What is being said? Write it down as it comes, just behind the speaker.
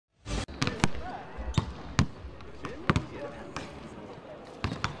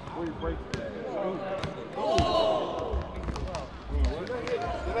No,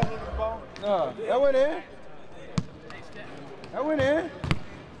 that went in. That went in.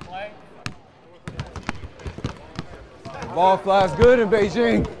 The ball flies good in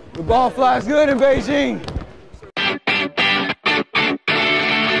Beijing. The ball flies good in Beijing.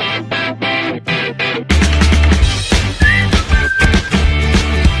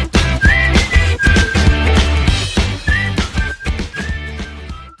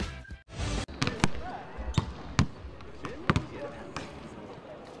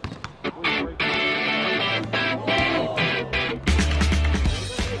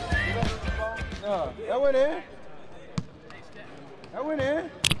 No, that went in. That went in.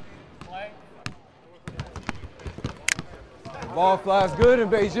 The ball flies good in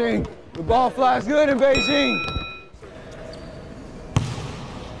Beijing. The ball flies good in Beijing.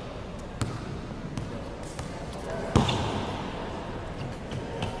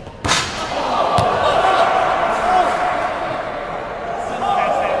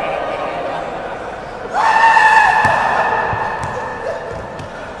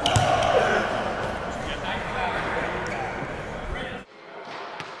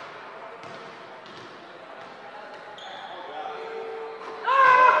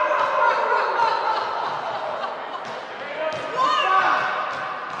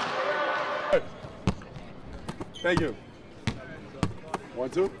 Thank you. 1,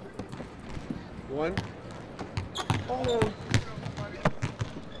 2. 1. Oh.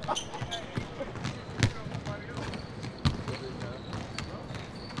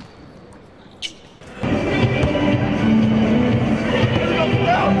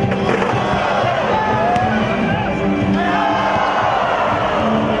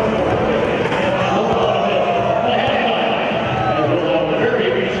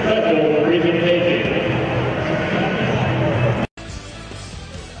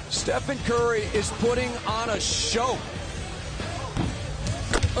 Stephen Curry is putting on a show.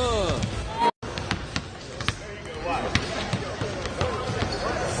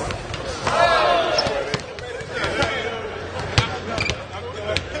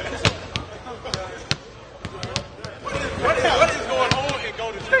 What is going on in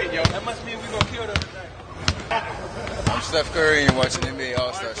Golden State, yo? That must mean we're going to kill them. I'm Steph Curry and watching NBA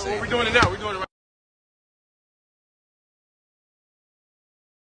All-Star season. We're doing it now. We're doing it right.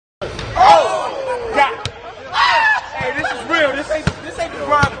 Oh! God! Hey, this is real. This ain't the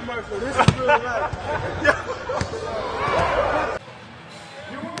Brian commercial. This is real life.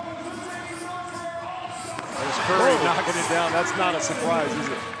 There's Curry knocking it down. That's not a surprise, is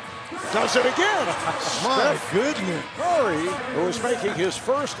it? Does it again. My goodness. Curry, who is making his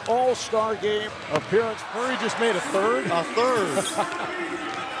first All-Star game appearance. Curry just made a third. A third.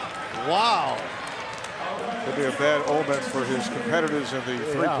 Wow. Could be a bad omen for his competitors in the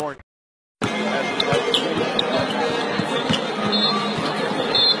three-point.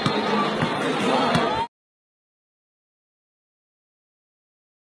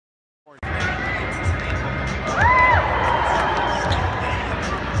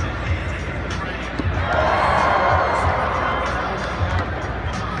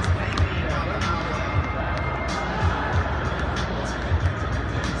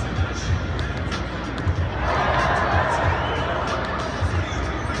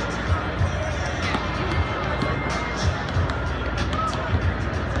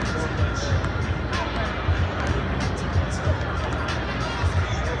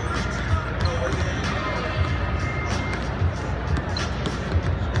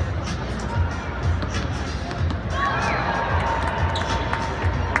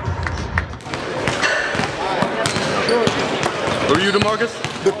 Who are you, DeMarcus?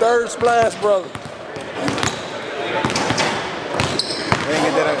 The third Splash Brother. I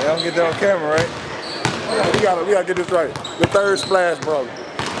don't get that on camera, right? We gotta get this right. The third Splash Brother.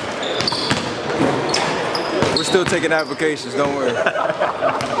 We're still taking applications, don't worry.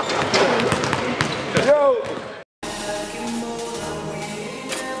 Yo!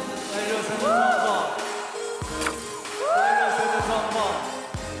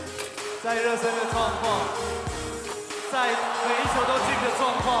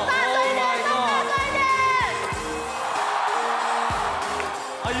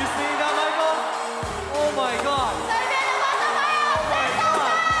 Are you seeing that, Michael? Oh my God! Oh my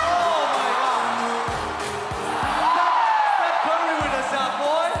God! Oh my God! Steph Curry with us out,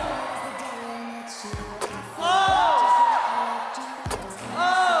 boy! Oh!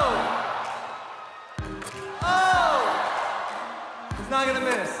 Oh! Oh! He's not gonna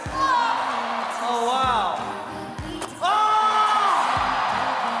miss. Oh wow! Oh!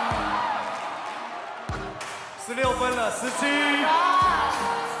 16分了，17。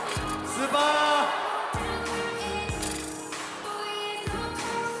スーパー